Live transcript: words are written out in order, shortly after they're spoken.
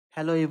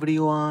Hello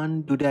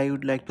everyone, today I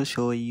would like to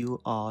show you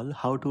all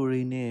how to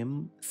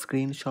rename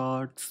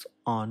screenshots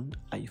on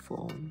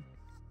iPhone.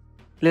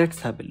 Let's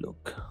have a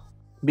look.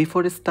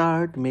 Before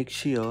start, make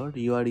sure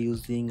you are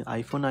using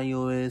iPhone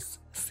iOS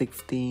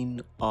 16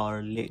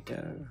 or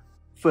later.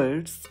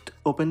 First,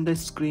 open the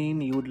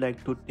screen you would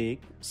like to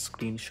take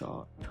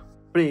screenshot.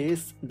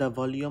 Press the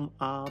volume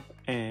up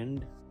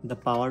and the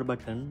power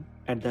button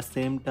at the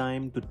same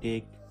time to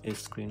take a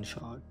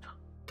screenshot.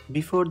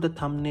 Before the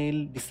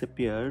thumbnail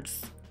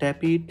disappears,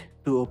 tap it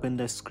to open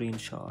the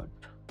screenshot.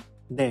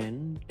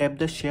 Then tap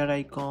the share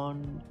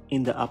icon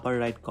in the upper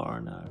right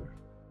corner.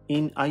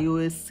 In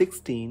iOS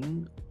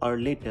 16 or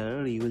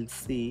later, you will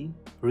see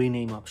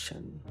rename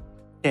option.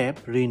 Tap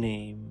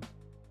rename.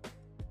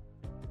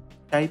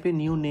 Type a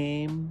new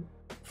name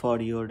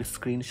for your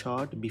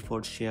screenshot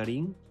before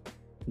sharing.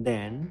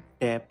 Then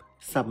tap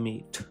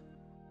submit.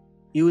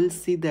 You will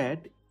see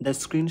that the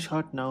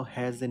screenshot now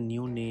has a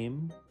new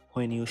name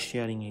when you're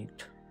sharing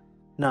it.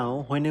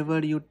 Now, whenever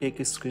you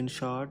take a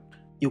screenshot,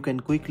 you can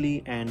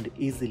quickly and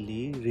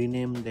easily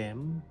rename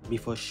them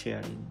before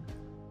sharing.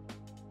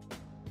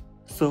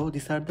 So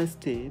these are the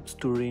steps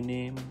to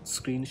rename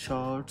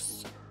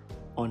screenshots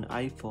on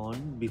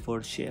iPhone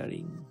before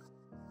sharing.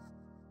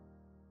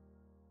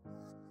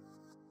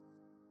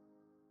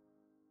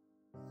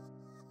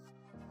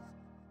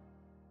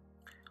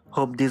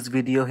 Hope this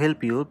video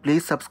helped you.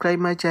 Please subscribe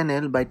my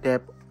channel by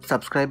tap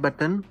subscribe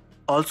button.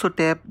 Also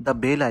tap the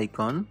bell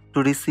icon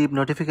to receive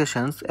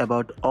notifications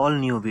about all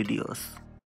new videos.